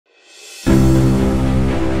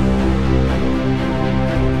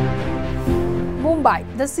Mumbai,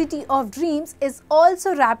 the city of dreams, is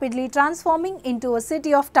also rapidly transforming into a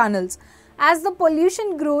city of tunnels. As the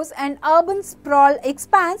pollution grows and urban sprawl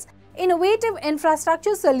expands, innovative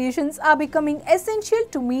infrastructure solutions are becoming essential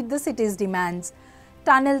to meet the city's demands.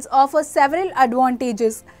 Tunnels offer several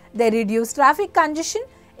advantages. They reduce traffic congestion,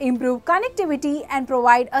 improve connectivity, and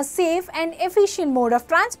provide a safe and efficient mode of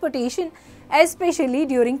transportation, especially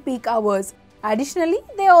during peak hours. Additionally,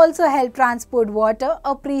 they also help transport water,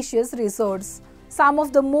 a precious resource. Some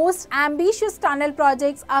of the most ambitious tunnel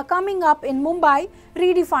projects are coming up in Mumbai,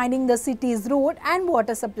 redefining the city's road and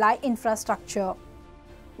water supply infrastructure.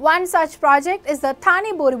 One such project is the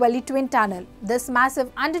Thane-Borivali Twin Tunnel. This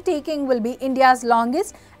massive undertaking will be India's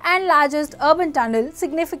longest and largest urban tunnel,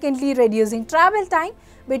 significantly reducing travel time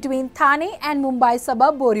between Thane and Mumbai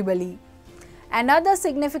suburb Borivali. Another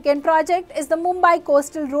significant project is the Mumbai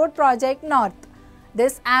Coastal Road Project North.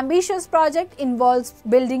 This ambitious project involves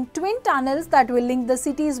building twin tunnels that will link the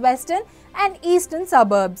city's western and eastern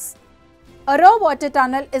suburbs. A raw water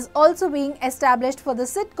tunnel is also being established for the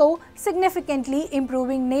CIDCO, significantly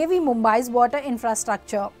improving Navi Mumbai's water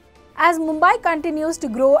infrastructure. As Mumbai continues to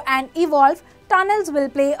grow and evolve, tunnels will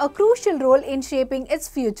play a crucial role in shaping its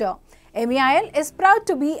future. MEIL is proud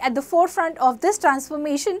to be at the forefront of this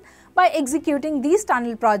transformation by executing these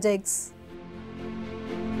tunnel projects.